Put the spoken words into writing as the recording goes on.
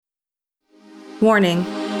Warning: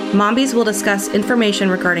 Mombies will discuss information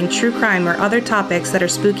regarding true crime or other topics that are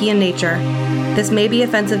spooky in nature. This may be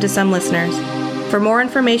offensive to some listeners. For more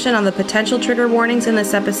information on the potential trigger warnings in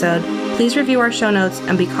this episode, please review our show notes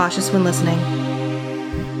and be cautious when listening.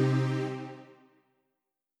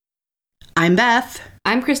 I'm Beth.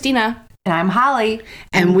 I'm Christina. And I'm Holly.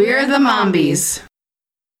 And we're the Mombies.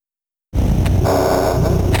 I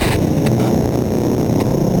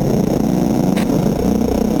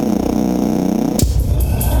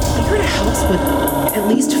heard a house with at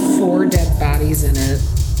least 4 dead bodies in it.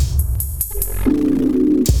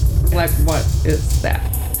 Like, what is that?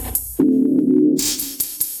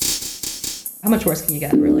 How much worse can you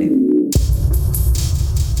get, really?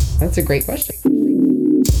 That's a great question.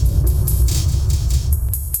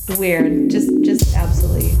 Weird. Just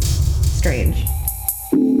absolutely strange.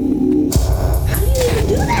 How do you even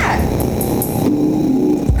do that?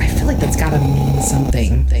 I feel like that's gotta mean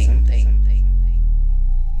something.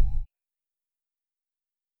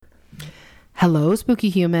 Hello, spooky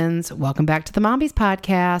humans. Welcome back to the Mombies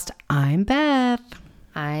podcast. I'm Beth.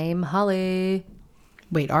 I'm Holly.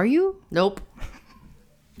 Wait, are you? Nope.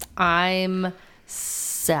 I'm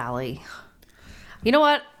Sally. You know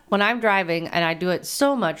what? When I'm driving, and I do it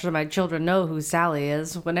so much that my children know who Sally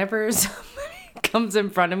is, whenever somebody comes in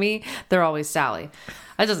front of me, they're always Sally.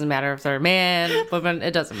 It doesn't matter if they're a man, woman,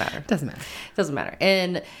 it doesn't matter. Doesn't matter.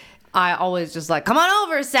 And I always just like, come on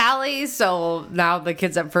over, Sally. So now the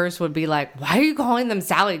kids at first would be like, why are you calling them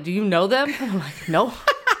Sally? Do you know them? I'm like, no,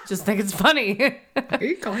 just think it's funny. Why are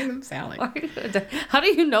you calling them Sally? How do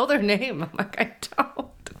you know their name? I'm like, I don't.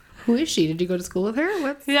 Who is she? Did you go to school with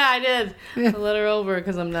her? Yeah, I did. I let her over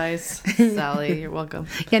because I'm nice. Sally, you're welcome.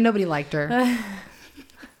 Yeah, nobody liked her.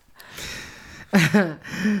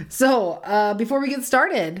 So, before we get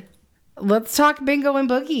started, let's talk Bingo and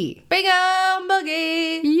Boogie. Bingo and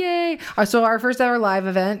Boogie! Yay! So our first ever live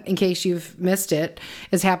event, in case you've missed it,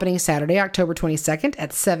 is happening Saturday, October 22nd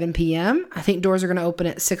at 7 p.m. I think doors are going to open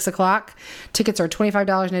at 6 o'clock. Tickets are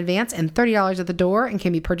 $25 in advance and $30 at the door and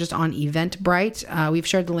can be purchased on Eventbrite. We've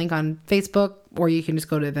shared the link on Facebook, or you can just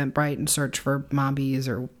go to Eventbrite and search for Mombies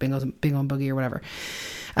or Bingo and Boogie or whatever.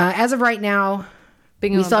 As of right now,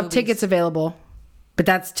 we still have tickets available. But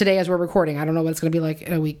that's today as we're recording. I don't know what it's going to be like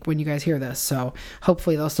in a week when you guys hear this. So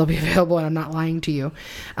hopefully they'll still be available and I'm not lying to you.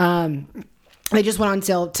 They just went on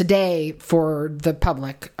sale today for the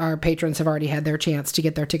public. Our patrons have already had their chance to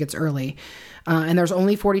get their tickets early. And there's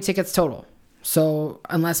only 40 tickets total. So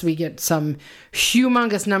unless we get some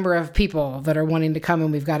humongous number of people that are wanting to come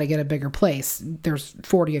and we've got to get a bigger place, there's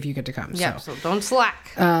 40 of you get to come. Yeah, so don't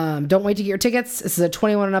slack. Don't wait to get your tickets. This is a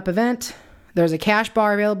 21 and up event. There's a cash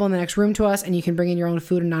bar available in the next room to us, and you can bring in your own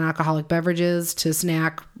food and non-alcoholic beverages to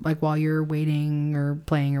snack like while you're waiting or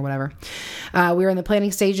playing or whatever. We're in the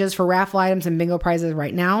planning stages for raffle items and bingo prizes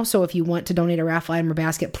right now, so if you want to donate a raffle item or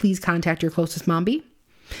basket, please contact your closest Mombie.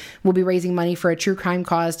 We'll be raising money for a true crime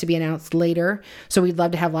cause to be announced later, so we'd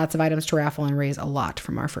love to have lots of items to raffle and raise a lot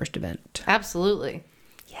from our first event. Absolutely.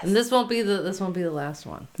 Yes. And this won't be the last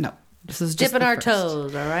one. No. This is just dipping our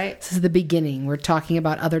toes, all right? This is the beginning. We're talking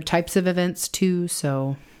about other types of events too,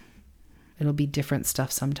 so it'll be different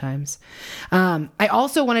stuff sometimes. I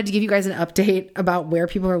also wanted to give you guys an update about where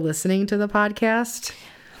people are listening to the podcast.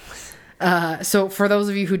 So for those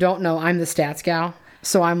of you who don't know, I'm the stats gal.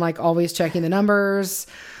 So I'm like always checking the numbers,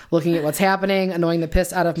 looking at what's happening, annoying the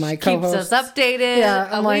piss out of my co-hosts. Keeps us updated. Yeah,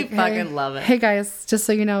 I'm we fucking love it. Hey guys, just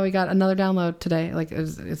so you know, we got another download today. Like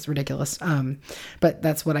it's ridiculous. But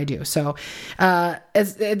that's what I do. So,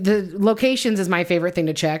 the locations is my favorite thing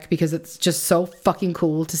to check because it's just so fucking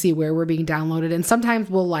cool to see where we're being downloaded. And sometimes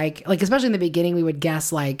we'll like especially in the beginning, we would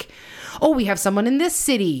guess like, oh, we have someone in this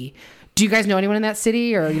city. Do you guys know anyone in that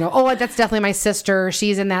city? Or, oh, that's definitely my sister.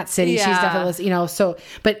 She's in that city. Yeah. She's definitely, so,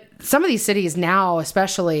 but some of these cities now,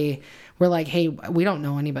 especially, we're like, hey, we don't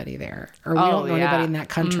know anybody there. Or we don't know anybody in that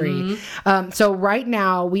country. Mm-hmm. So right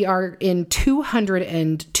now we are in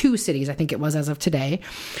 202 cities, I think it was as of today,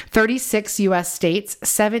 36 U.S. states,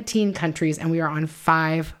 17 countries, and we are on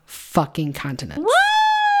 5 fucking continents.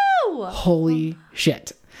 Woo! Holy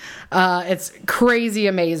shit. It's crazy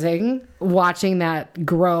amazing watching that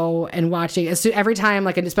grow and watching every time,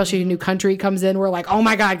 like, especially a new country comes in, we're like, oh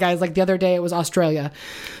my God, guys, like the other day it was Australia.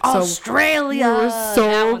 Australia. So, we're so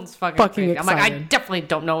that one's fucking excited. I'm like, I definitely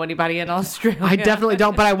don't know anybody in Australia. I definitely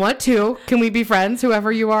don't, but I want to. Can we be friends, whoever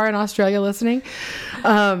you are in Australia listening?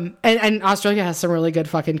 And Australia has some really good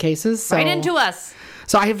fucking cases. So. Right into us.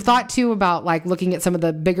 So I have thought too about like looking at some of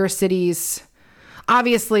the bigger cities.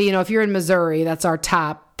 Obviously, if you're in Missouri, that's our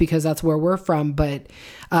top because that's where we're from. But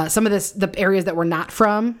some of the areas that we're not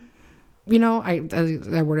from,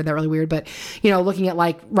 I worded that really weird, but looking at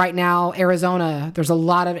like right now, Arizona, there's a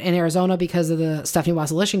lot of in Arizona because of the Stephanie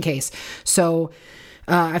Wasilition case. So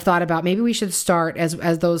I've thought about maybe we should start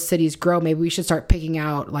as those cities grow. Maybe we should start picking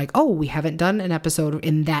out like, oh, we haven't done an episode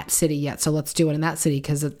in that city yet, so let's do it in that city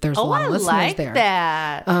because there's a lot of listeners there.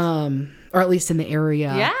 That. Or at least in the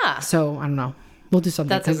area. Yeah. So I don't know. We'll do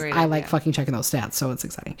something because I like fucking checking those stats, so it's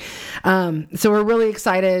exciting. So we're really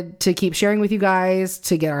excited to keep sharing with you guys,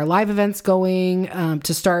 to get our live events going,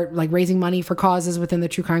 to start like raising money for causes within the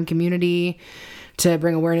true crime community, to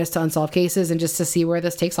bring awareness to unsolved cases, and just to see where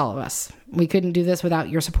this takes all of us. We couldn't do this without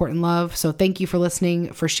your support and love. So thank you for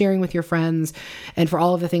listening, for sharing with your friends, and for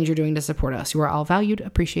all of the things you're doing to support us. You are all valued,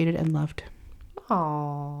 appreciated, and loved.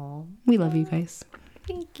 Aww. We love you guys.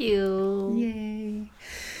 Thank you. Yay.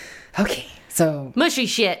 Okay. So mushy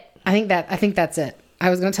shit. I think that's it. I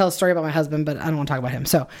was going to tell a story about my husband, but I don't want to talk about him.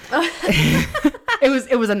 So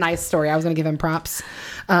it was a nice story. I was going to give him props.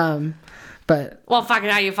 But well, fucking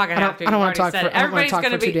how you fucking have to. I don't want to talk for. Everybody's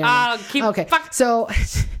going to be. Okay.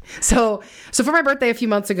 So for my birthday a few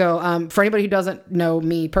months ago, for anybody who doesn't know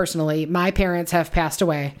me personally, my parents have passed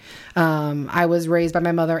away. I was raised by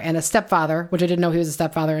my mother and a stepfather, which I didn't know he was a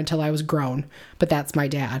stepfather until I was grown, but that's my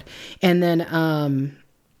dad. And then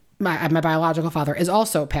my biological father is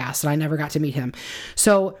also passed, and I never got to meet him.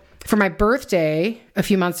 So for my birthday a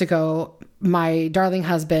few months ago, my darling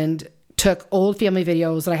husband took old family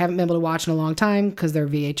videos that I haven't been able to watch in a long time because they're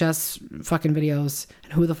VHS fucking videos,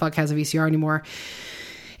 and who the fuck has a VCR anymore?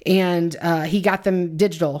 And he got them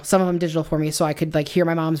digital, some of them digital for me, so I could like hear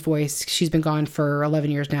my mom's voice. She's been gone for 11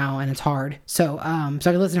 years now, and it's hard. So I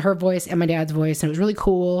could listen to her voice and my dad's voice, and it was really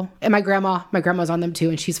cool. And my grandma's on them too,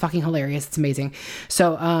 and she's fucking hilarious. It's amazing.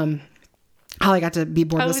 So I got to be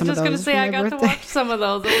bored with some of those. I was just going to say, I got to watch some of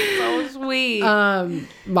those. It was so sweet.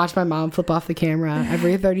 Watch my mom flip off the camera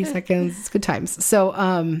every 30 seconds. It's good times. So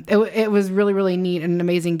it was really, really neat and an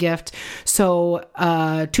amazing gift. So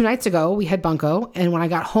 2 nights ago, we had Bunko. And when I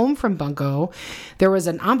got home from Bunko, there was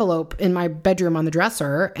an envelope in my bedroom on the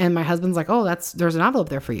dresser. And my husband's like, oh, there's an envelope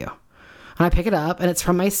there for you. And I pick it up, and it's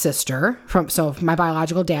from my sister. So my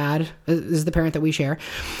biological dad is the parent that we share.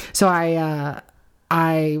 So I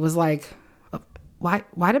was like,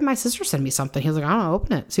 why did my sister send me something? He was like, I don't know,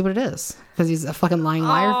 open it, see what it is. Because he's a fucking lying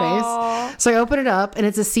liar face. So I open it up, and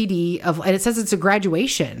it's a CD and it says it's a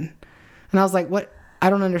graduation. And I was like, what?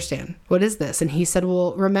 I don't understand. What is this? And he said,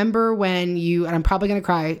 well, remember when and I'm probably going to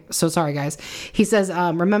cry. So sorry, guys. He says,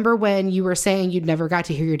 remember when you were saying you'd never got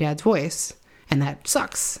to hear your dad's voice? And that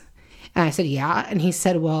sucks. And I said, yeah. And he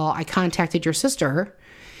said, well, I contacted your sister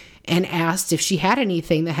and asked if she had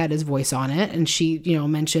anything that had his voice on it. And she,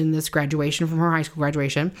 mentioned this graduation from her high school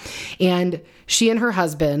graduation. And she and her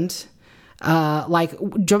husband,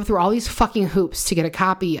 jumped through all these fucking hoops to get a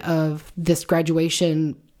copy of this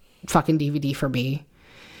graduation fucking DVD for me.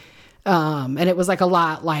 And it was like a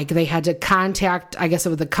lot. Like they had to contact, I guess it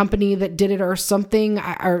was the company that did it or something,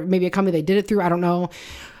 or maybe a company they did it through, I don't know,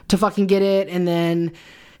 to fucking get it. And then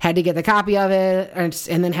had to get the copy of it, and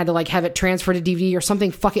then had to like have it transferred to DVD or something.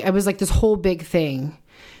 Fucking, it was like this whole big thing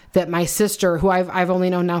that my sister, who I've only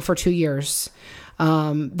known now for 2 years,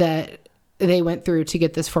 that they went through to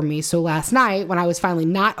get this for me. So last night, when I was finally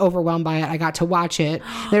not overwhelmed by it, I got to watch it.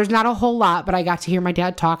 There's not a whole lot, but I got to hear my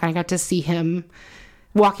dad talk, and I got to see him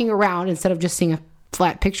walking around instead of just seeing a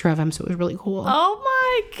flat picture of him. So it was really cool. Oh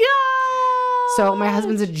my God. So my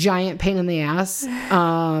husband's a giant pain in the ass,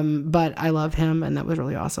 but I love him, and that was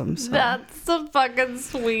really awesome. So. That's the fucking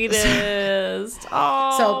sweetest.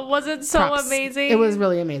 Oh, so was it so props. Amazing? It was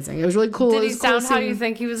really amazing. It was really cool. Did he sound how you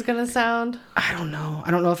think he was going to sound? I don't know.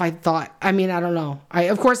 I don't know if I thought. I mean, I don't know.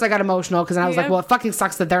 Of course I got emotional because I was like, well, it fucking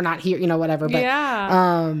sucks that they're not here, whatever. But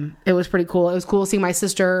it was pretty cool. It was cool seeing my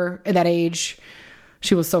sister at that age.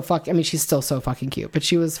 She was so she's still so fucking cute, but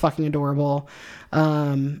she was fucking adorable.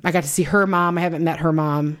 I got to see her mom. I haven't met her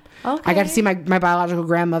mom. Okay. I got to see my biological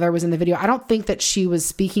grandmother was in the video. I don't think that she was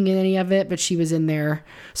speaking in any of it, but she was in there.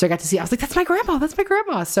 So I got to see, I was like, that's my grandma. That's my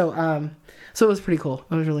grandma. So it was pretty cool.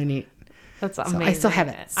 It was really neat. That's amazing. So I still have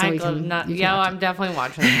it. So I'm definitely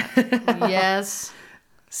watching that. Yes.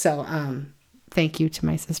 So, thank you to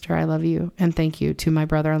my sister. I love you. And thank you to my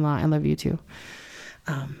brother-in-law. I love you too.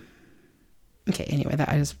 Okay, anyway,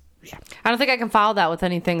 I don't think I can follow that with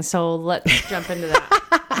anything, so let's jump into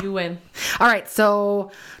that. You win. All right,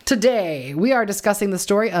 so today we are discussing the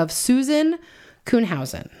story of Susan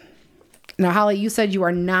Kuhnhausen. Now, Holly, you said you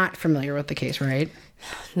are not familiar with the case, right?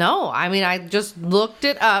 No, I mean, I just looked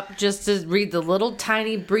it up just to read the little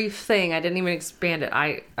tiny brief thing. I didn't even expand it.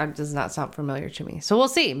 It does not sound familiar to me. So we'll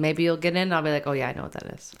see. Maybe you'll get in and I'll be like, oh yeah, I know what that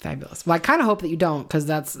is. Fabulous. Well, I kind of hope that you don't, because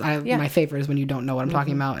my favorite is when you don't know what I'm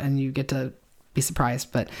talking about and you get to be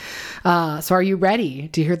surprised. But so are you ready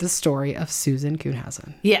to hear the story of Susan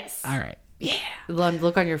Kuhnhausen? Yes. All right. Yeah. The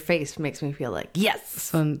look on your face makes me feel like,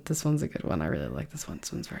 yes. This one's a good one. I really like this one.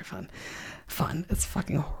 This one's very fun. It's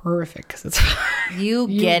fucking horrific because it's you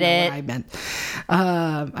get it. What I meant.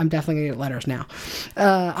 I'm definitely gonna get letters now.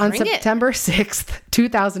 On September 6th,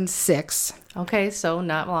 2006. Okay, so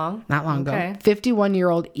not long Ago.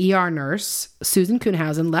 51-year-old ER nurse Susan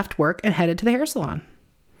Kuhnhausen left work and headed to the hair salon.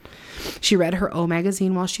 She read her O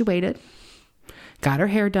magazine while she waited, got her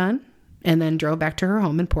hair done, and then drove back to her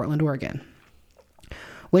home in Portland, Oregon.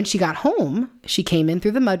 When she got home, she came in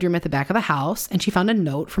through the mudroom at the back of the house, and she found a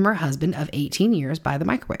note from her husband of 18 years by the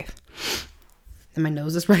microwave. And my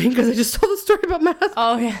nose is running because I just told the story about my husband.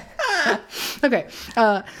 Oh, yeah. Okay.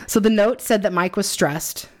 So the note said that Mike was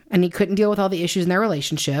stressed, and he couldn't deal with all the issues in their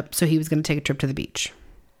relationship, so he was going to take a trip to the beach.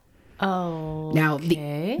 Oh, now,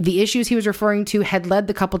 the issues he was referring to had led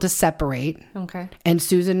the couple to separate. Okay. And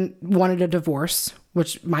Susan wanted a divorce,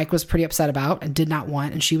 which Mike was pretty upset about and did not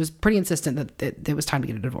want. And she was pretty insistent that it was time to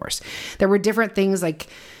get a divorce. There were different things, like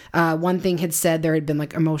one thing had said there had been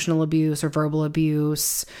like emotional abuse or verbal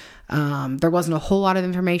abuse. There wasn't a whole lot of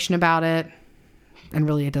information about it. And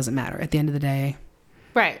really, it doesn't matter. At the end of the day,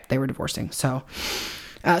 right, they were divorcing. So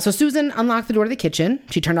Susan unlocked the door to the kitchen.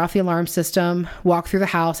 She turned off the alarm system, walked through the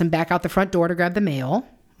house, and back out the front door to grab the mail,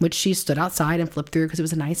 which she stood outside and flipped through because it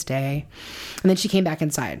was a nice day. And then she came back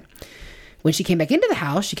inside. When she came back into the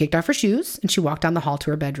house, she kicked off her shoes and she walked down the hall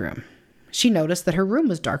to her bedroom. She noticed that her room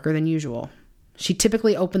was darker than usual. She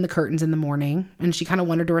typically opened the curtains in the morning, and she kind of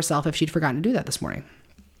wondered to herself if she'd forgotten to do that this morning.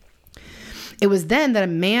 It was then that a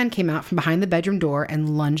man came out from behind the bedroom door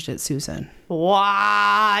and lunged at Susan.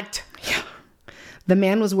 What? Yeah. The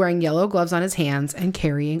man was wearing yellow gloves on his hands and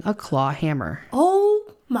carrying a claw hammer.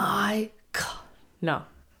 Oh my God. No.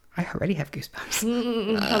 I already have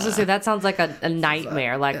goosebumps. I was gonna say, that sounds like a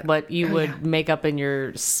nightmare, like what you would make up in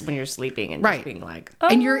when you're sleeping and just being like, oh.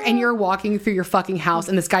 and you're walking through your fucking house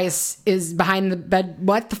and this guy is behind the bed.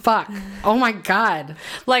 What the fuck? Oh my God!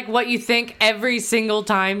 Like what you think every single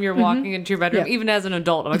time you're walking into your bedroom, even as an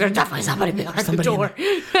adult. I'm like, there's definitely somebody behind the door.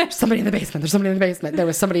 There's somebody in the basement. There's somebody in the basement. There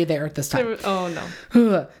was somebody there at this time. Oh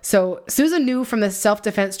no. So Susan knew from the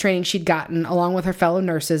self-defense training she'd gotten, along with her fellow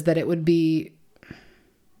nurses, that it would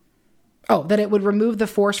remove the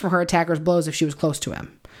force from her attacker's blows if she was close to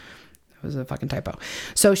him. It was a fucking typo.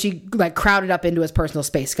 So she crowded up into his personal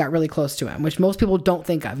space, got really close to him, which most people don't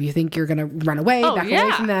think of. You think you're going to run away, back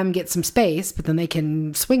away from them, get some space, but then they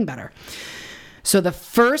can swing better. So the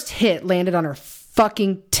first hit landed on her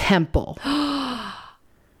fucking temple.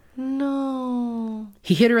 No.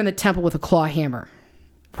 He hit her in the temple with a claw hammer.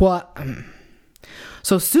 What?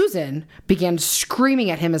 So Susan began screaming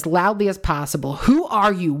at him as loudly as possible. Who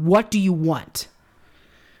are you? What do you want?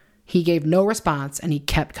 He gave no response and he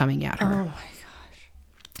kept coming at her. Oh my gosh.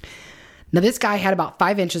 Now this guy had about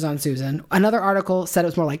 5 inches on Susan. Another article said it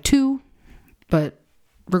was more like 2, but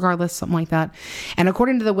regardless, something like that. And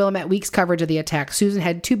according to the Willamette Week's coverage of the attack, Susan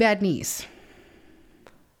had 2 bad knees.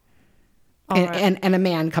 And a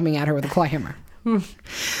man coming at her with a claw hammer.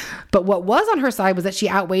 But what was on her side was that she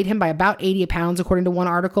outweighed him by about 80 pounds, according to one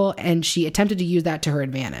article, and she attempted to use that to her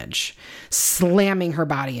advantage, slamming her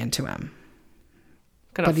body into him.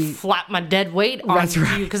 Gonna flap my dead weight on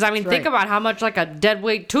you. Because, think about how much like a dead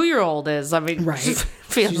weight 2-year-old is.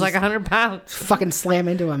 Feels like 100 pounds. Fucking slam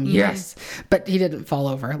into him. Yes. But he didn't fall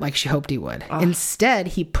over like she hoped he would. Instead,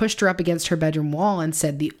 he pushed her up against her bedroom wall and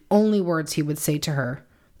said the only words he would say to her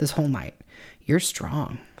this whole night. You're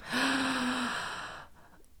strong.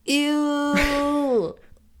 Ew.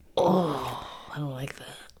 Oh, I don't like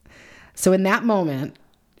that. So in that moment,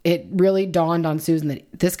 it really dawned on Susan that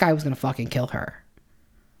this guy was going to fucking kill her.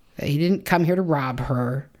 He didn't come here to rob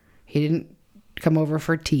her. He didn't come over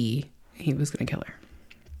for tea. He was going to kill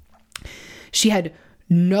her. She had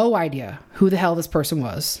no idea who the hell this person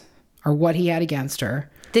was or what he had against her.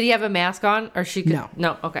 Did he have a mask on or she could? No.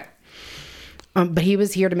 No, okay. But he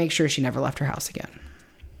was here to make sure she never left her house again.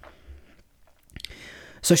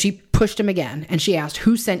 So she pushed him again, and she asked,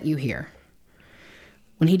 who sent you here?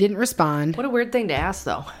 When he didn't respond... What a weird thing to ask,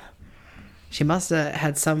 though. She must have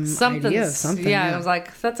had some idea of something. Yeah, I was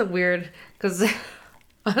like, that's a weird... Because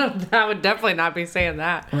I would definitely not be saying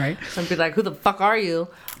that. Right. I'd be like, who the fuck are you?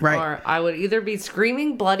 Right. Or I would either be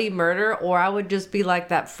screaming bloody murder, or I would just be like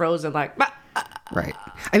that frozen, like... Right.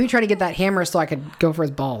 I'd be trying to get that hammer so I could go for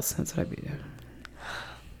his balls. That's what I'd be doing.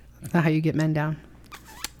 That's not how you get men down.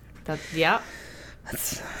 Yeah.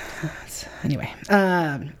 Anyway.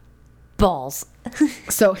 Balls.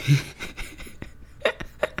 So...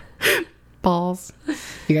 balls.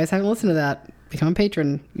 You guys haven't listened to that. Become a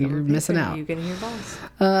patron. You're missing out. You can hear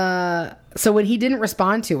balls. So when he didn't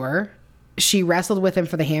respond to her, she wrestled with him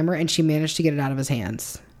for the hammer and she managed to get it out of his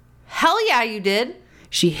hands. Hell yeah, you did.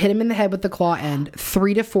 She hit him in the head with the claw end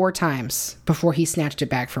 3 to 4 times before he snatched it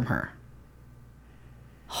back from her.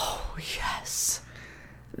 Oh, yes.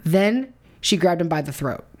 Then she grabbed him by the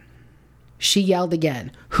throat. She yelled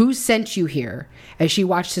again, "Who sent you here?" as she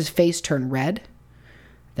watched his face turn red,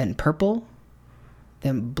 then purple,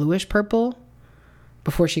 then bluish purple,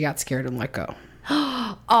 before she got scared and let go.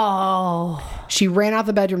 Oh. She ran out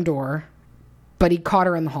the bedroom door, but he caught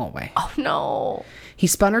her in the hallway. Oh, no. He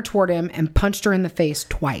spun her toward him and punched her in the face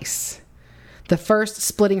twice. The first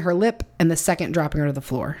splitting her lip and the second dropping her to the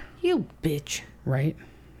floor. You bitch. Right?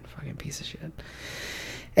 Fucking piece of shit.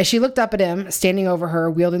 As she looked up at him, standing over her,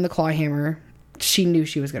 wielding the claw hammer, she knew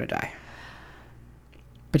she was going to die.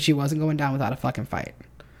 But she wasn't going down without a fucking fight.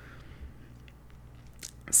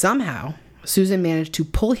 Somehow, Susan managed to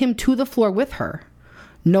pull him to the floor with her,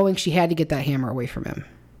 knowing she had to get that hammer away from him.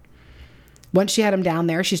 Once she had him down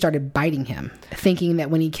there, she started biting him, thinking that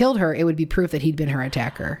when he killed her, it would be proof that he'd been her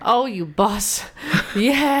attacker. Oh, you boss.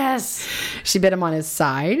 Yes. She bit him on his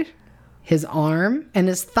side, his arm, and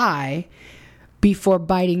his thigh before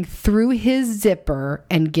biting through his zipper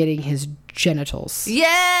and getting his genitals.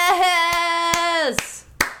 Yes.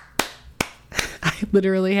 I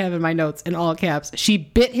literally have in my notes in all caps, she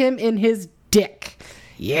bit him in his dick.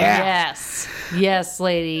 Yeah. Yes. Yes,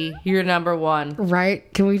 lady. You're number one.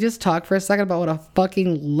 Right? Can we just talk for a second about what a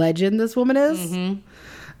fucking legend this woman is?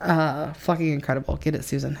 Mm-hmm. Fucking incredible. Get it,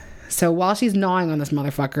 Susan. So while she's gnawing on this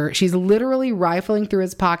motherfucker, she's literally rifling through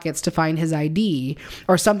his pockets to find his ID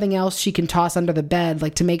or something else she can toss under the bed,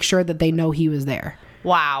 like to make sure that they know he was there.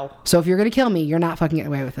 Wow. So if you're going to kill me, you're not fucking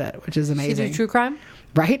getting away with it, which is amazing. She do true crime?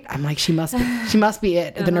 Right? I'm like, she must be. She must be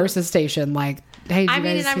it at the nurse's station. Like, hey, I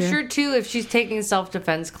mean, and I'm sure too, if she's taking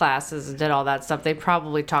self-defense classes and did all that stuff, they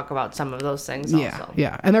probably talk about some of those things also.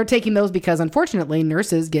 Yeah. And they're taking those because, unfortunately,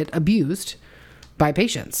 nurses get abused by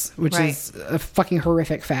patients, which Right. is a fucking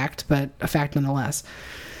horrific fact, but a fact nonetheless.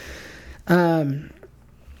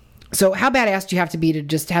 So how badass do you have to be to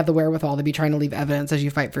just have the wherewithal to be trying to leave evidence as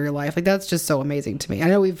you fight for your life? Like, that's just so amazing to me. I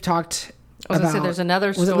know we've talked I was about... going to say, there's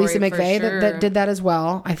another story. Was it Lisa for McVeigh sure. that did that as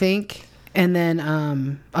well, I think? And then,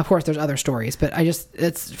 of course, there's other stories, but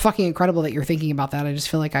it's fucking incredible that you're thinking about that. I just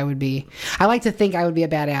feel like I like to think I would be a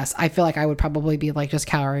badass. I feel like I would probably be like just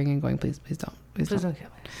cowering and going, please don't. Please don't kill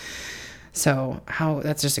me. So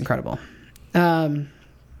that's just incredible.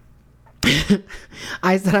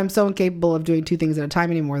 I said I'm so incapable of doing 2 things at a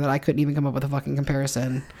time anymore that I couldn't even come up with a fucking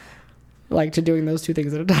comparison like to doing those 2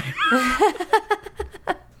 things at a time.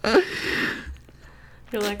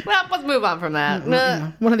 You're like, well, let's move on from that.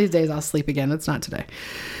 One of these days I'll sleep again. It's not today.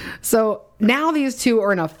 So now these 2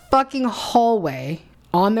 are in a fucking hallway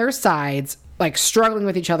on their sides, like struggling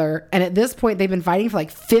with each other. And at this point, they've been fighting for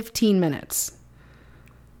like 15 minutes.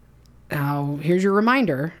 Now, here's your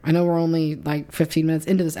reminder. I know we're only like 15 minutes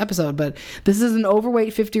into this episode, but this is an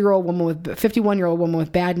overweight 51-year-old woman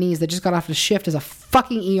with bad knees that just got off the shift as a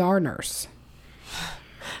fucking ER nurse.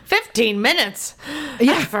 15 minutes.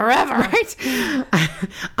 Yeah, forever. Right?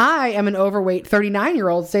 I am an overweight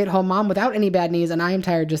 39-year-old stay-at-home mom without any bad knees, and I am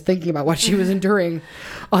tired just thinking about what she was enduring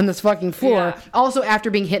on this fucking floor. Yeah. Also,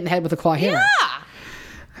 after being hit in the head with a claw hammer. Yeah.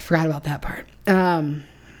 I forgot about that part.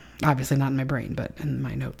 Obviously not in my brain, but in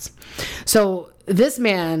my notes. So this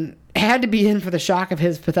man had to be in for the shock of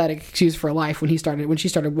his pathetic excuse for life when she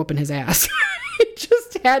started whooping his ass. He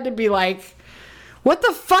just had to be like, what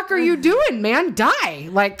the fuck are you doing, man? Die.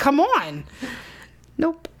 Like, come on.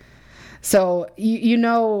 Nope. So, you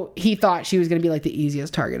know, he thought she was going to be like the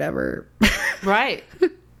easiest target ever. Right.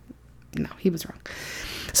 No, he was wrong.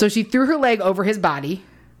 So she threw her leg over his body,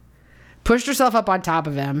 pushed herself up on top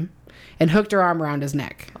of him, and hooked her arm around his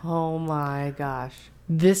neck. Oh my gosh.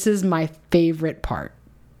 This is my favorite part.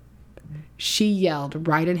 She yelled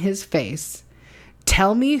right in his face,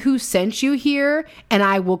 "Tell me who sent you here, and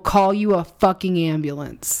I will call you a fucking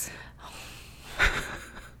ambulance."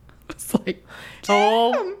 It's like,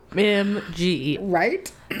 OMG.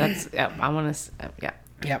 right? That's, yeah, I want to,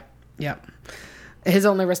 yeah. Yep. His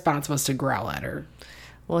only response was to growl at her.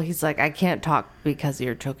 Well, he's like, I can't talk because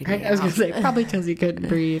you're choking me I was going to say, probably because he couldn't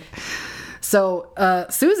breathe. So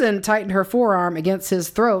Susan tightened her forearm against his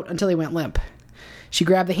throat until he went limp. She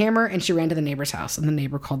grabbed the hammer and she ran to the neighbor's house, and the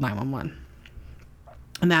neighbor called 911.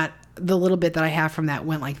 And that the little bit that I have from that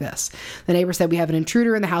went like this. The neighbor said, "We have an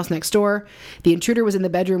intruder in the house next door. The intruder was in the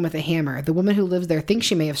bedroom with a hammer. The woman who lives there thinks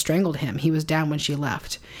she may have strangled him. He was down when she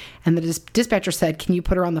left." And the dispatcher said, "Can you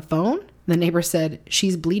put her on the phone?" The neighbor said,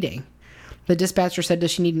 "She's bleeding." The dispatcher said,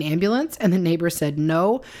 "Does she need an ambulance?" And the neighbor said,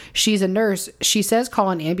 "No, she's a nurse. She says call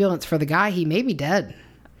an ambulance for the guy. He may be dead."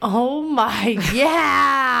 Oh my,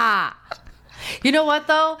 yeah. You know what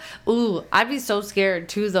though? Ooh, I'd be so scared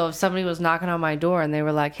too though if somebody was knocking on my door and they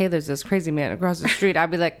were like, "Hey, there's this crazy man across the street."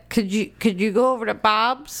 I'd be like, Could you go over to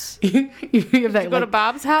Bob's? You have that, go to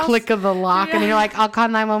Bob's house? Click of the lock, and then you're like, "I'll call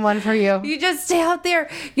 911 for you." You just stay out there.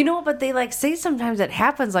 You know, but they like say sometimes it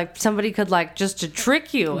happens like somebody could like just to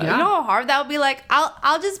trick you. Yeah. You know how hard that would be? Like,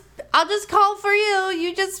 I'll just call for you.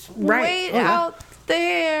 You just wait out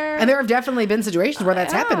there. And there have definitely been situations where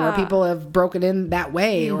that's happened, where people have broken in that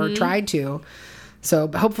way or tried to. So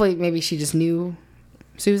hopefully maybe she just knew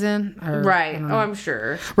Susan. Or, right. Oh, I'm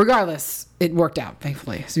sure. Regardless, it worked out,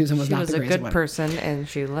 thankfully. Susan was not the crazy one. She was a good person, and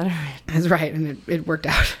she let her in. That's right, and it worked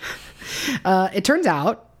out. It turns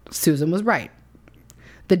out Susan was right.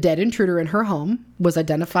 The dead intruder in her home was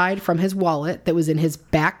identified from his wallet that was in his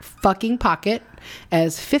back fucking pocket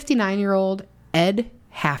as 59-year-old Ed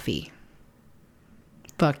Haffey.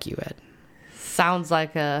 Fuck you, Ed. Sounds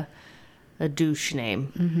like a douche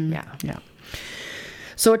name. Mm-hmm. Yeah.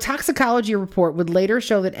 So a toxicology report would later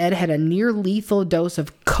show that Ed had a near lethal dose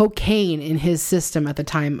of cocaine in his system at the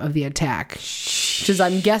time of the attack. Which is,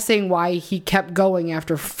 I'm guessing, why he kept going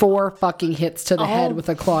after 4 fucking hits to the head with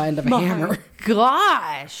a claw end of a hammer.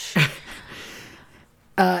 Gosh.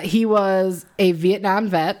 He was a Vietnam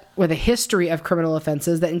vet with a history of criminal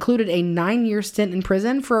offenses that included a 9-year stint in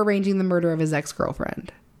prison for arranging the murder of his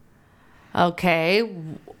ex-girlfriend. Okay.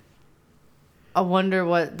 I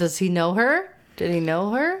wonder does he know her? Did he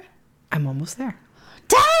know her? I'm almost there.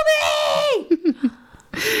 Tell me!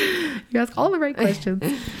 You ask all the right questions.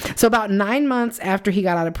 So about 9 months after he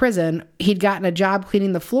got out of prison, he'd gotten a job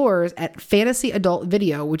cleaning the floors at Fantasy Adult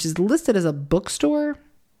Video, which is listed as a bookstore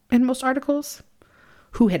in most articles.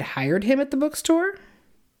 Who had hired him at the bookstore?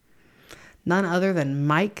 None other than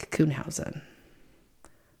Mike Kuhnhausen,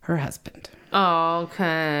 her husband.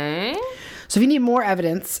 Okay. So if you need more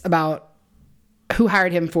evidence about who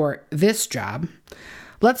hired him for this job,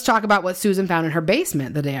 let's talk about what Susan found in her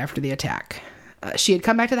basement the day after the attack. She had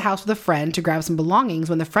come back to the house with a friend to grab some belongings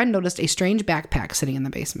when the friend noticed a strange backpack sitting in the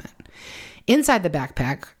basement. Inside the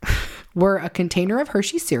backpack were a container of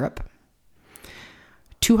Hershey syrup,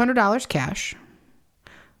 $200 cash,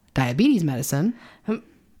 diabetes medicine,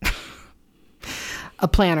 a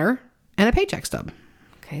planner, and a paycheck stub.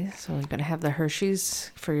 Okay, so you're going to have the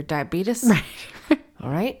Hershey's for your diabetes? Right. All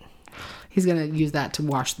right. He's going to use that to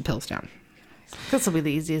wash the pills down. This will be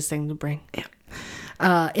the easiest thing to bring.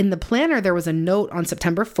 Yeah. In the planner, there was a note on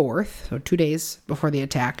September 4th, so 2 days before the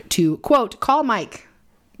attack, to, quote, "Call Mike,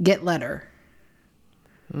 get letter."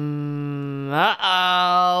 Uh-oh.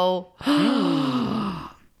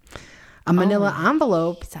 A manila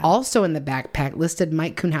envelope, also in the backpack, listed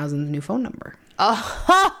Mike Kuhnhausen's new phone number.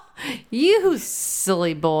 Oh, you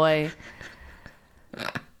silly boy.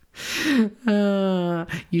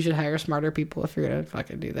 You should hire smarter people if you're gonna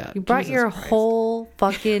fucking do that. You brought your whole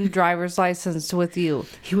fucking driver's license with you.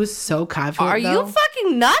 He was so confident. Are you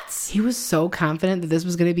fucking nuts? He was so confident that this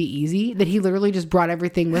was gonna be easy that he literally just brought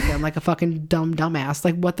everything with him like a fucking dumbass.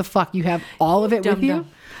 Like, what the fuck? You have all of it with you?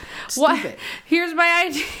 What? Here's my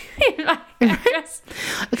ID. My address.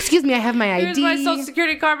 Excuse me, I have my ID. Here's my social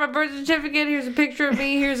security card, my birth certificate. Here's a picture of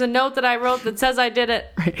me. Here's a note that I wrote that says I did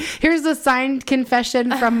it. Right. Here's the signed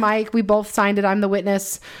confession from Mike. We both signed it. I'm the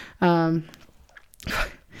witness. So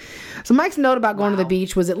Mike's note about going to the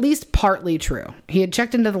beach was at least partly true. He had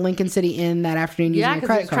checked into the Lincoln City Inn that afternoon using a credit card.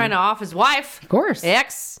 Yeah, because he was trying to off his wife. Of course.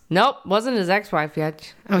 Nope, wasn't his ex-wife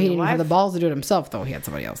yet. Oh, he didn't have the balls to do it himself, though. He had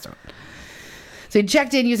somebody else do it. So he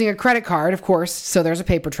checked in using a credit card, of course, so there's a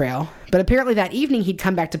paper trail. But apparently that evening he'd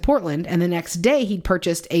come back to Portland, and the next day he'd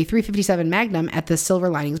purchased a .357 Magnum at the Silver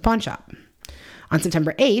Linings pawn shop. On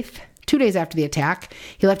September 8th, 2 days after the attack,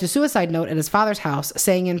 he left a suicide note at his father's house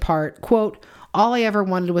saying in part, quote, "All I ever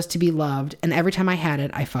wanted was to be loved, and every time I had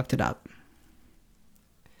it, I fucked it up."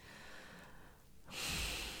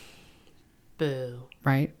 Boo.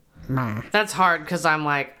 Right? Nah. That's hard because I'm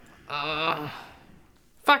like,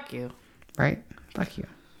 fuck you. Right? Fuck you.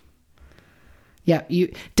 Yeah,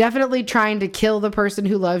 you definitely trying to kill the person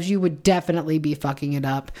who loves you would definitely be fucking it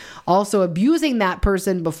up. Also, abusing that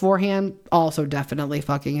person beforehand, also definitely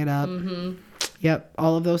fucking it up. Mm-hmm. Yep,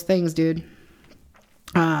 all of those things, dude.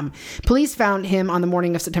 Police found him on the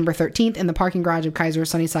morning of September 13th in the parking garage of Kaiser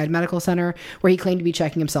Sunnyside Medical Center, where he claimed to be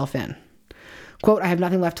checking himself in. Quote, I have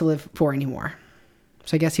nothing left to live for anymore.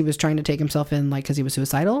 So I guess he was trying to take himself in, like, because he was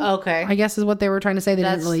suicidal. Okay. I guess is what they were trying to say.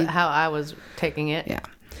 That's how I was taking it.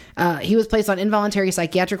 Yeah. He was placed on involuntary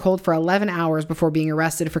psychiatric hold for 11 hours before being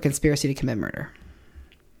arrested for conspiracy to commit murder.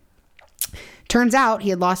 Turns out he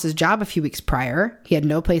had lost his job a few weeks prior. He had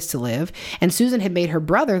no place to live. And Susan had made her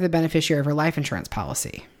brother the beneficiary of her life insurance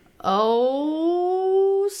policy.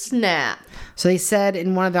 Oh, snap. So they said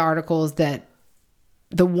in one of the articles that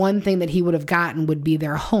the one thing that he would have gotten would be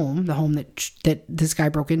their home, the home that this guy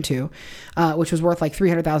broke into, which was worth like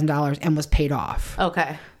 $300,000 and was paid off.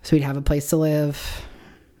 Okay. So he'd have a place to live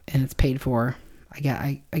and it's paid for.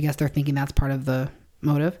 I guess they're thinking that's part of the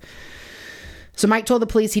motive. So Mike told the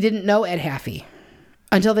police he didn't know Ed Haffey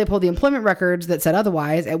until they pulled the employment records that said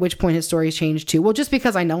otherwise, at which point his story changed to, well, just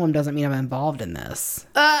because I know him doesn't mean I'm involved in this.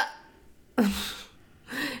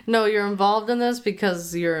 No, you're involved in this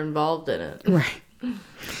because you're involved in it. Right.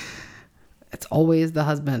 It's always the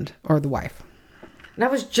husband or the wife. And I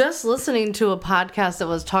was just listening to a podcast that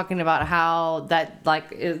was talking about how that,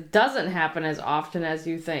 like, it doesn't happen as often as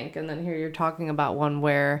you think. And then here you're talking about one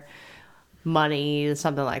where money,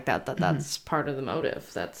 something like that's part of the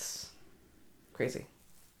motive. That's crazy.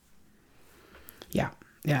 Yeah.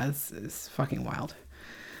 Yeah, it's fucking wild.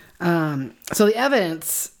 So the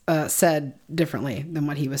evidence said differently than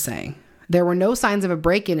what he was saying. There were no signs of a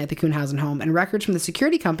break-in at the Kuhnhausen home, and records from the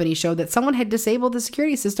security company showed that someone had disabled the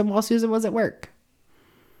security system while Susan was at work.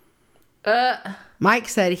 Mike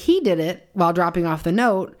said he did it while dropping off the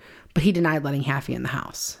note, but he denied letting Haffey in the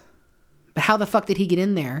house. But how the fuck did he get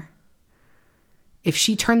in there if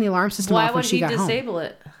she turned the alarm system off when she got home? Why would he disable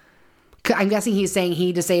it? I'm guessing he's saying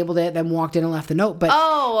he disabled it, then walked in and left the note. But,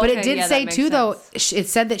 okay. But it did say, too, though, it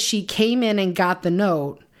said that she came in and got the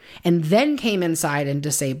note and then came inside and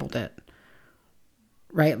disabled it.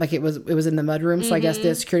 Right? Like it was in the mudroom. So I guess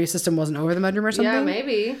the security system wasn't over the mudroom or something. Yeah,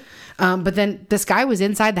 maybe. But then this guy was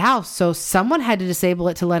inside the house. So someone had to disable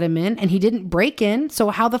it to let him in. And he didn't break in. So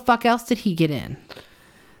how the fuck else did he get in?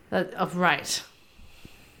 Right.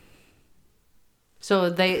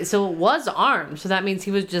 So it was armed. So that means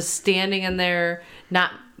he was just standing in there,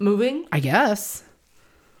 not moving? I guess.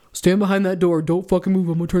 Stand behind that door. Don't fucking move.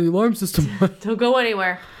 I'm going to turn the alarm system on. Don't go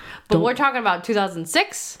anywhere. But we're talking about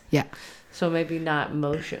 2006? Yeah. So maybe not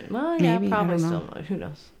motion. Well, yeah, maybe, probably still motion. Who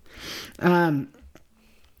knows?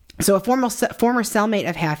 So a former cellmate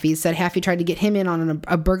of Haffey's said Haffey tried to get him in on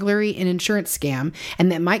a burglary and insurance scam,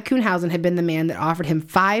 and that Mike Kuhnhausen had been the man that offered him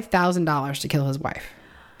 $5,000 to kill his wife.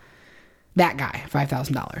 That guy,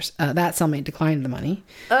 $5,000. That cellmate declined the money.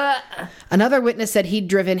 Another witness said he'd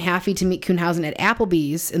driven Haffey to meet Kuhnhausen at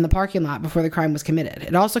Applebee's in the parking lot before the crime was committed.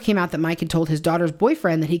 It also came out that Mike had told his daughter's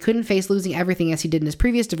boyfriend that he couldn't face losing everything as he did in his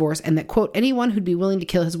previous divorce, and that, quote, anyone who'd be willing to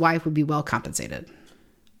kill his wife would be well compensated.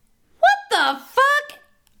 What the fuck?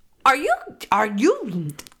 Are you... I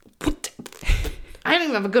don't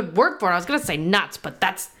even have a good word for it. I was going to say nuts, but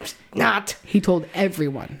that's not... He told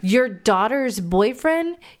everyone. Your daughter's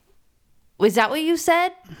boyfriend... Was that what you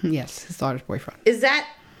said? Yes, his daughter's boyfriend. Is that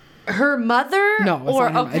her mother? No, it's not her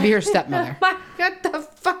mother. It'd be her stepmother. What the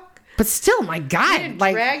fuck? But still, my God.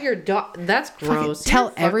 Like, drag your dog. That's gross.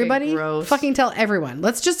 Tell everybody. Gross. Fucking tell everyone.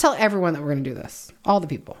 Let's just tell everyone that we're going to do this. All the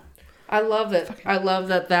people. I love it. I love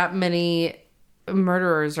that many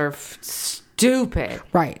murderers are stupid.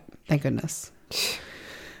 Right. Thank goodness.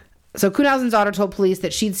 So Kuhnhausen's daughter told police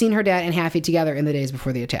that she'd seen her dad and Haffey together in the days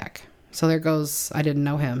before the attack. So there goes, I didn't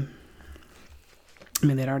know him. I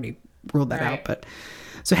mean, they'd already ruled that out, but...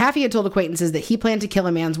 So Haffey had told acquaintances that he planned to kill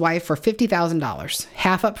a man's wife for $50,000,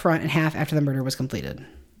 half up front and half after the murder was completed.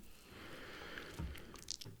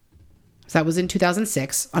 So that was in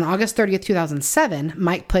 2006. On August 30th, 2007,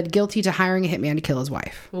 Mike pled guilty to hiring a hitman to kill his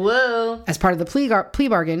wife. Whoa. As part of the plea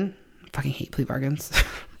bargain... I fucking hate plea bargains.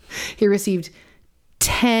 He received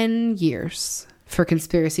 10 years for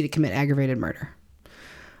conspiracy to commit aggravated murder.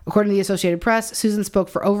 According to the Associated Press, Susan spoke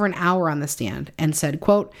for over an hour on the stand and said,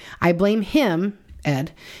 quote, I blame him,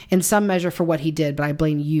 Ed, in some measure for what he did, but I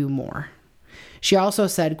blame you more. She also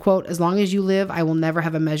said, quote, as long as you live, I will never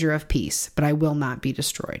have a measure of peace, but I will not be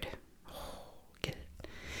destroyed. Get it.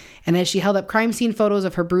 And as she held up crime scene photos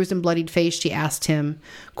of her bruised and bloodied face, she asked him,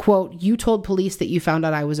 quote, you told police that you found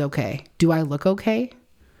out I was okay. Do I look okay?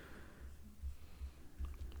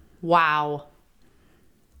 Wow.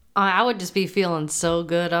 I would just be feeling so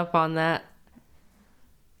good up on that.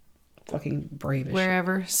 Fucking brave as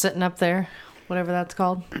wherever, sitting up there, whatever that's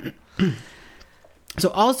called. So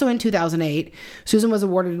also in 2008, Susan was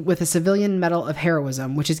awarded with a Civilian Medal of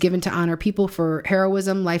Heroism, which is given to honor people for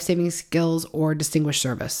heroism, life-saving skills, or distinguished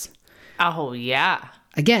service. Oh, yeah.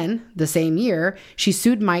 Again, the same year, she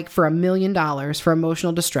sued Mike for $1 million for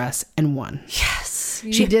emotional distress and won. Yes.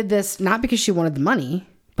 She did this not because she wanted the money,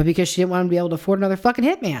 but because she didn't want him to be able to afford another fucking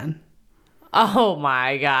hitman. Oh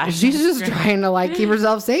my gosh. She's just trying to like keep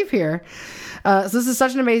herself safe here. So this is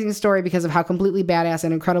such an amazing story because of how completely badass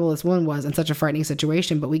and incredible this woman was in such a frightening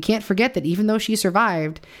situation. But we can't forget that even though she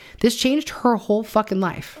survived, this changed her whole fucking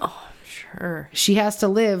life. Oh, sure. She has to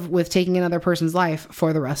live with taking another person's life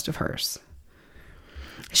for the rest of hers.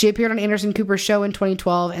 She appeared on Anderson Cooper's show in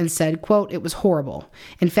 2012 and said, quote, "It was horrible.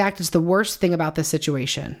 In fact, it's the worst thing about this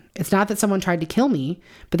situation. It's not that someone tried to kill me,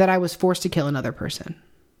 but that I was forced to kill another person."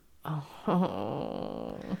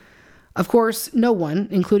 Oh. Of course, no one,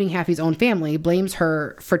 including Haffey's own family, blames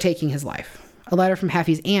her for taking his life. A letter from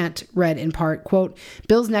Haffey's aunt read in part, quote,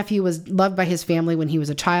 "Bill's nephew was loved by his family when he was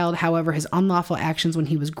a child. However, his unlawful actions when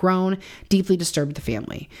he was grown deeply disturbed the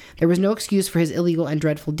family. There was no excuse for his illegal and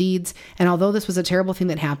dreadful deeds. And although this was a terrible thing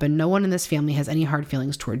that happened, no one in this family has any hard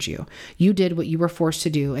feelings towards you. You did what you were forced to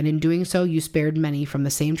do, and in doing so, you spared many from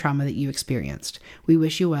the same trauma that you experienced. We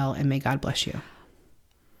wish you well, and may God bless you."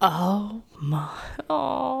 Oh my.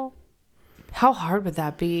 Oh. How hard would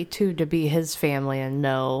that be, too, to be his family and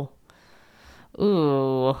know?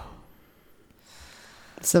 Ooh.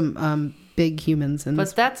 Some big humans in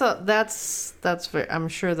this. But that's very, I'm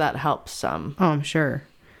sure that helps some. Oh, I'm sure.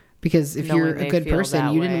 Because if Knowing you're a they good feel person,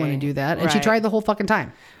 that you didn't want to way. do that. And she Right. tried the whole fucking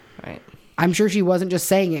time. Right. I'm sure she wasn't just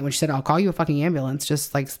saying it when she said, "I'll call you a fucking ambulance."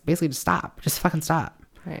 Just like basically just stop. Just fucking stop.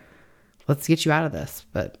 Right. Let's get you out of this.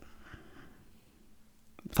 But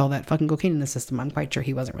with all that fucking cocaine in the system, I'm quite sure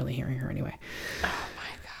he wasn't really hearing her anyway.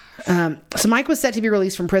 So Mike was set to be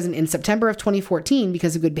released from prison in September of 2014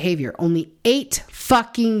 because of good behavior. Only 8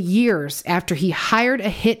 fucking years after he hired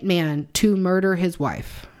a hitman to murder his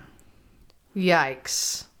wife.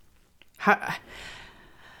 Yikes.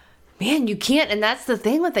 Man, you can't, and that's the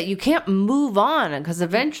thing with it. You can't move on because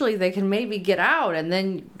eventually they can maybe get out, and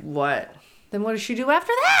then what? Then what does she do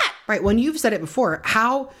after that? Right. When you've said it before,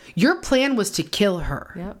 how your plan was to kill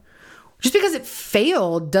her. Yep. Just because it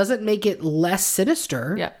failed doesn't make it less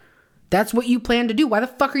sinister. Yep. That's what you plan to do. Why the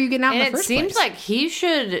fuck are you getting out And in the it first seems place? like he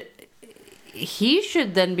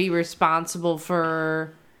should then be responsible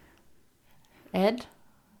for Ed.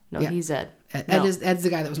 No, Yeah. he's Ed. Ed's the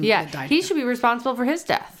guy that that died. He should be responsible for his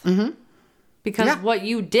death. Mm-hmm. Because Yeah. what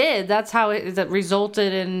you did, that's how that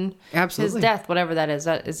resulted in Absolutely. his death. Whatever that is.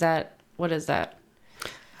 What is that?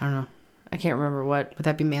 I don't know. I can't remember what. Would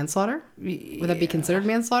that be manslaughter? Would that be considered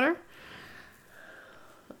manslaughter?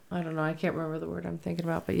 I don't know. I can't remember the word I'm thinking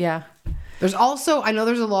about, but yeah. There's also, I know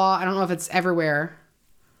there's a law. I don't know if it's everywhere.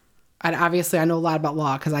 And obviously, I know a lot about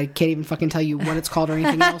law because I can't even fucking tell you what it's called or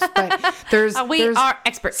anything else. But there's We are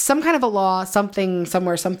experts. some kind of a law, something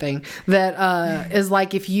somewhere, something that is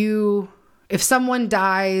like if someone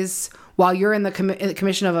dies while you're in the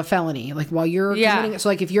commission of a felony, like while you're committing, so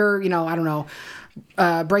like if you're, I don't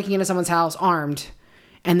know, breaking into someone's house armed,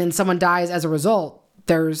 and then someone dies as a result,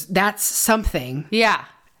 that's something. Yeah.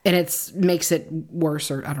 And makes it worse,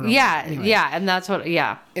 or I don't know. Yeah, Anyway. yeah, and that's what.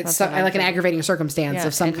 Yeah, It's that's what I'm like an thinking. aggravating circumstance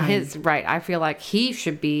of some and kind. Right. I feel like he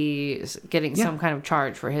should be getting some kind of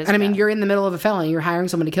charge for his. And I mean, death. you're in the middle of a felony. You're hiring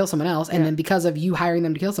someone to kill someone else, and then because of you hiring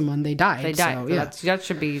them to kill someone, they died. They died. So, yeah, That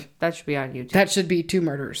should be on you too. that should be 2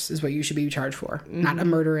 murders is what you should be charged for, not a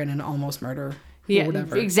murder and an almost murder. Yeah, or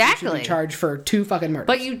whatever. exactly. You should be charged for 2 fucking murders.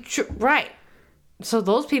 But right. So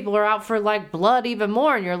those people are out for like blood even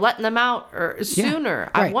more, and you're letting them out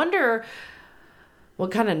sooner. right. I wonder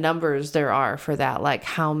what kind of numbers there are for that. Like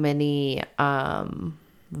how many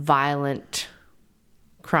violent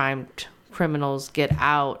criminals get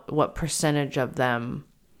out? What percentage of them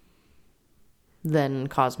then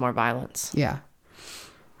cause more violence? yeah,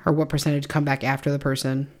 or what percentage come back after the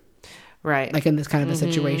person? Right. Like in this kind of a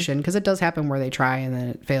situation, because it does happen where they try and then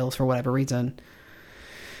it fails for whatever reason.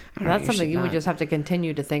 That's something you would not. just have to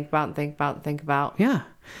continue to think about and think about and think about. Yeah.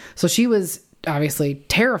 So she was obviously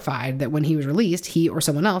terrified that when he was released, he or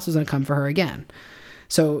someone else was going to come for her again.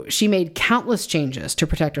 So she made countless changes to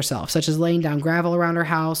protect herself, such as laying down gravel around her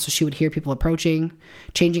house so she would hear people approaching,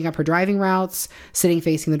 changing up her driving routes, sitting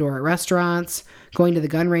facing the door at restaurants, going to the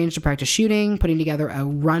gun range to practice shooting, putting together a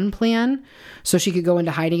run plan so she could go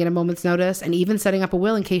into hiding at a moment's notice, and even setting up a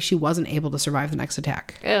will in case she wasn't able to survive the next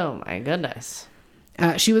attack. Oh my goodness.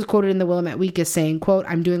 She was quoted in the Willamette Week as saying, quote,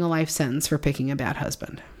 "I'm doing a life sentence for picking a bad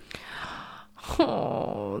husband."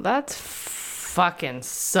 Oh, that's fucking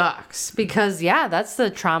sucks. Because, yeah, that's the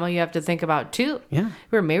trauma you have to think about, too. Yeah. You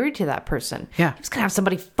were married to that person. Yeah. You're just going to have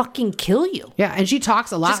somebody fucking kill you. Yeah, and she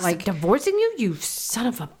talks a lot Just like divorcing you, you son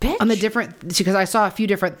of a bitch. on the different, because I saw a few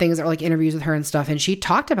different things that were like interviews with her and stuff, and she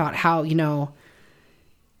talked about how,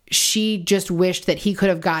 she just wished that he could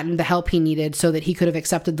have gotten the help he needed so that he could have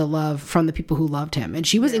accepted the love from the people who loved him. And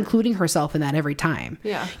she was including herself in that every time.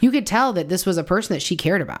 Yeah. You could tell that this was a person that she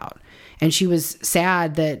cared about. And she was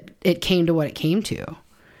sad that it came to what it came to.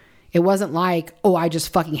 It wasn't like, oh, I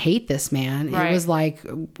just fucking hate this man. Right. It was like,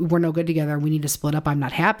 we're no good together. We need to split up. I'm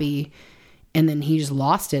not happy. And then he just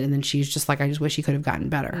lost it. And then she's just like, I just wish he could have gotten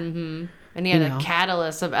better. Mm-hmm. And he had a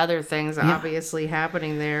catalyst of other things obviously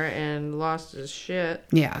happening there and lost his shit.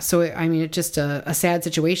 Yeah. So, it's just a sad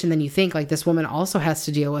situation. Then you think like this woman also has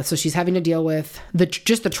to deal with. So she's having to deal with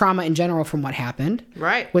just the trauma in general from what happened.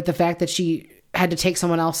 Right. With the fact that she had to take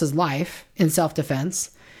someone else's life in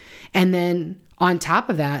self-defense. And then on top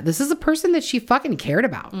of that, this is a person that she fucking cared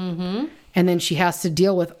about. Mm-hmm. And then she has to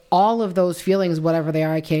deal with all of those feelings, whatever they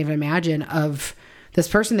are. I can't even imagine, of this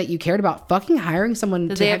person that you cared about fucking hiring someone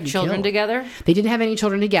Did to they have have you children killed. together? They didn't have any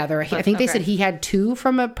children together. I think they okay. said he had 2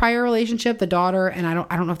 from a prior relationship, the daughter, and I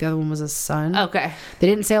don't know if the other one was a son. Okay. They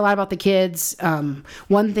didn't say a lot about the kids.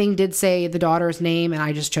 One thing did say the daughter's name, and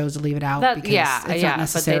I just chose to leave it out because it's not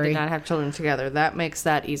necessary. But they did not have children together. That makes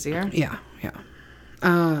that easier. Yeah.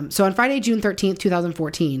 So on Friday, June 13th,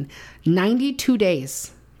 2014, 92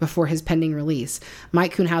 days before his pending release,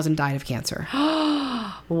 Mike Kuhnhausen died of cancer.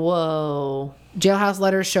 Whoa. Jailhouse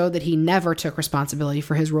letters showed that he never took responsibility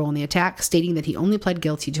for his role in the attack, stating that he only pled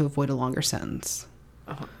guilty to avoid a longer sentence.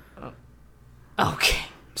 Okay.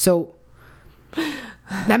 So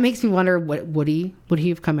that makes me wonder, would he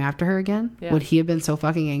have come after her again? Yeah. Would he have been so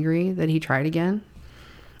fucking angry that he tried again?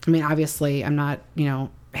 I mean, obviously, I'm not,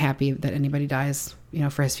 happy that anybody dies,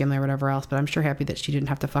 for his family or whatever else, but I'm sure happy that she didn't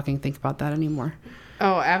have to fucking think about that anymore.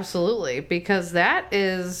 Oh, absolutely. Because that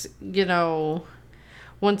is,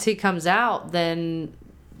 once he comes out, then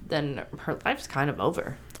her life's kind of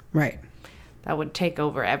over. Right. That would take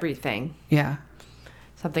over everything. Yeah.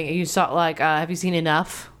 Something you saw, have you seen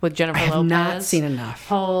Enough with Jennifer Lopez? I have not seen Enough.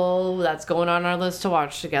 Oh, that's going on our list to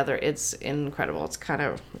watch together. It's incredible. It's kind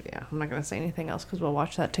of, I'm not going to say anything else because we'll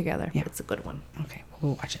watch that together. Yeah. It's a good one. Okay,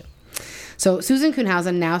 we'll watch it. So Susan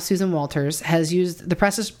Kuhnhausen, now Susan Walters, has used the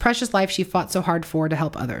precious life she fought so hard for to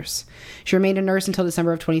help others. She remained a nurse until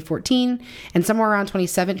December of 2014, and somewhere around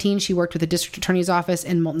 2017, she worked with the district attorney's office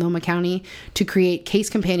in Multnomah County to create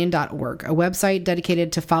casecompanion.org, a website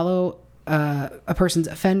dedicated to follow a person's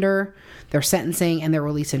offender, their sentencing, and their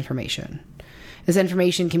release information. This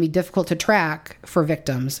information can be difficult to track for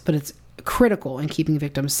victims, but it's critical in keeping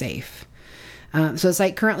victims safe. So the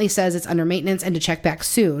site currently says it's under maintenance and to check back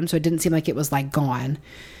soon, so it didn't seem like it was gone.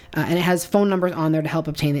 And it has phone numbers on there to help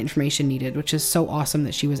obtain the information needed, which is so awesome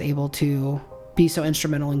that she was able to be so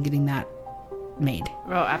instrumental in getting that made.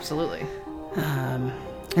 Oh, absolutely. And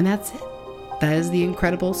that's it. That is the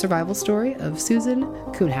incredible survival story of Susan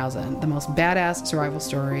Kuhnhausen, the most badass survival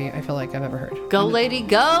story I feel like I've ever heard. Go, lady,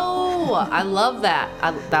 go! I love that.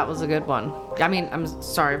 That was a good one. I mean, I'm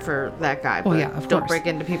sorry for that guy, but don't break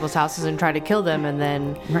into people's houses and try to kill them, and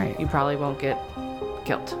then you probably won't get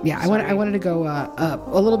killed. Yeah, I wanted to go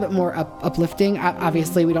a little bit more uplifting.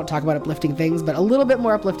 Obviously, we don't talk about uplifting things, but a little bit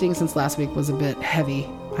more uplifting since last week was a bit heavy.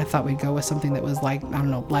 I thought we'd go with something that was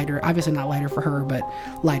lighter. Obviously not lighter for her, but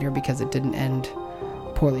lighter because it didn't end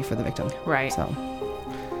poorly for the victim. Right. So.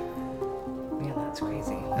 Yeah, that's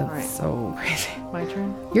crazy. That's so crazy. My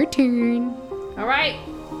turn? Your turn. All right.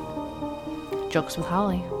 Jokes with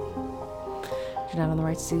Holly. You're not on the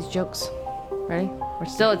right to these jokes. Ready?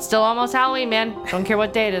 It's still almost Halloween, man. Don't care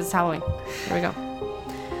what day it is, it's Halloween. Here we go.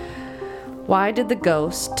 Why did the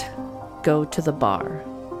ghost go to the bar?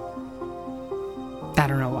 I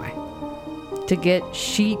don't know why. To get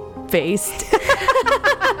sheet-faced.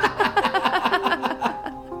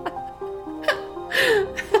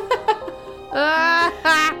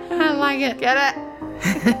 I like it. Get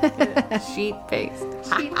it? Sheet-faced.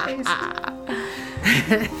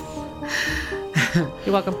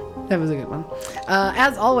 You're welcome. That was a good one.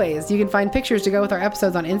 As always, you can find pictures to go with our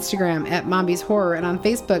episodes on Instagram at Momby's Horror and on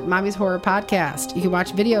Facebook, Momby's Horror Podcast. You can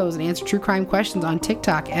watch videos and answer true crime questions on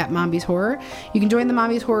TikTok at Momby's Horror. You can join the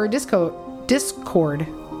Momby's Horror Discord.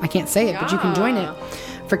 I can't say it, but you can join it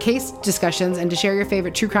for case discussions and to share your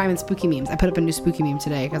favorite true crime and spooky memes. I put up a new spooky meme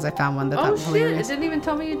today because I found one that thought was hilarious. It didn't even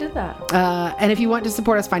tell me you did that. And if you want to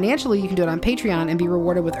support us financially, you can do it on Patreon and be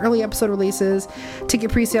rewarded with early episode releases,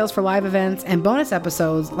 ticket pre-sales for live events, and bonus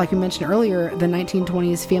episodes, like we mentioned earlier, the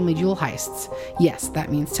 1920s family jewel heists. Yes, that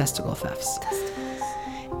means testicle thefts.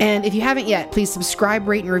 And if you haven't yet, please subscribe,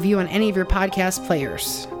 rate, and review on any of your podcast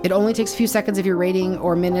players. It only takes a few seconds of your rating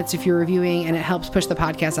or minutes if you're reviewing, and it helps push the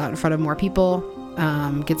podcast out in front of more people.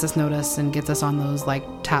 Gets us noticed and gets us on those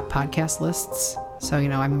top podcast lists. So,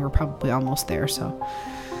 we're probably almost there. So,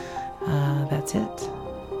 that's it.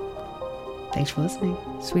 Thanks for listening.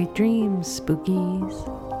 Sweet dreams,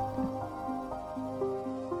 spookies.